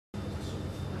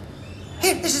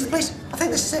Here, this is the place. I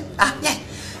think this is it. Ah, yeah.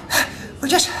 We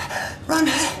just run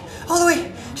all the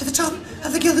way to the top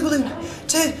of the Gilded Balloon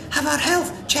to have our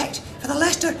health checked for the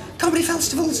Leicester Comedy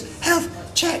Festival's health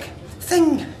check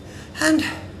thing. And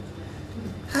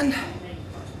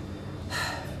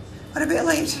we're a bit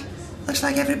late. Looks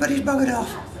like everybody's buggered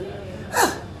off.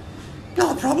 Well,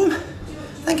 not a problem.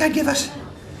 I think I'd give us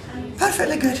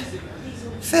perfectly good,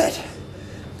 fit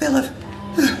bill of...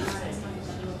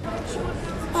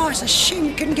 Oh, it's a shame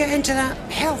you couldn't get into that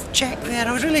health check there.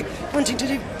 I was really wanting to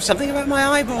do something about my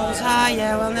eyeballs. Ah,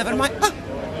 yeah, well, never mind. Oh,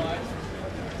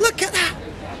 look at that.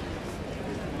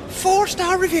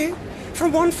 4-star review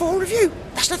from 1-4 review.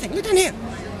 That's nothing. Look down here.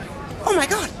 Oh, my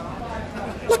God.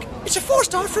 Look, it's a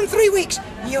 4-star from 3 weeks.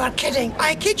 You are kidding.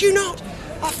 I kid you not.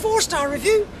 A 4-star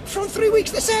review from 3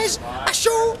 weeks that says, a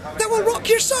show that will rock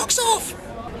your socks off.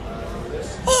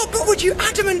 Oh, but would you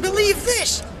adamant believe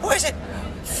this? What is it?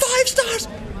 5 stars?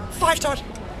 5 stars.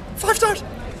 5 stars.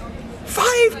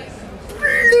 5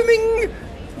 blooming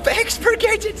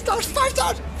expurgated stars. 5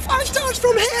 stars. 5 stars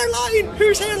from Hairline.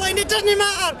 Whose hairline? It doesn't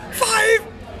matter. 5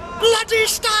 bloody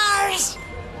stars.